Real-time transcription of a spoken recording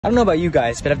I don't know about you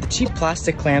guys, but have the cheap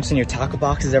plastic clamps in your tackle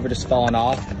boxes ever just fallen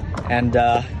off and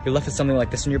you're left with something like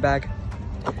this in your bag?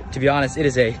 To be honest, it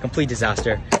is a complete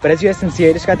disaster. But as you guys can see,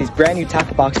 I just got these brand new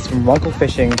tackle boxes from Runkle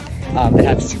Fishing that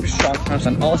have super strong clamps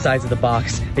on all sides of the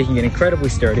box, making it incredibly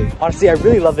sturdy. Honestly, I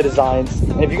really love the designs.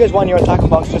 And if you guys want your own tackle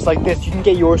box just like this, you can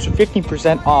get yours for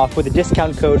 15% off with the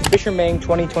discount code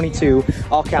FisherMang2022,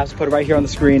 all caps, put it right here on the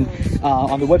screen,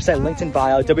 on the website linked in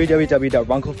bio,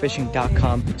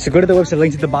 www.runklefishing.com. So go to the website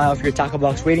linked in the bio for your tackle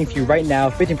box waiting for you right now,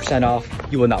 15% off.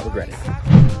 You will not regret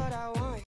it.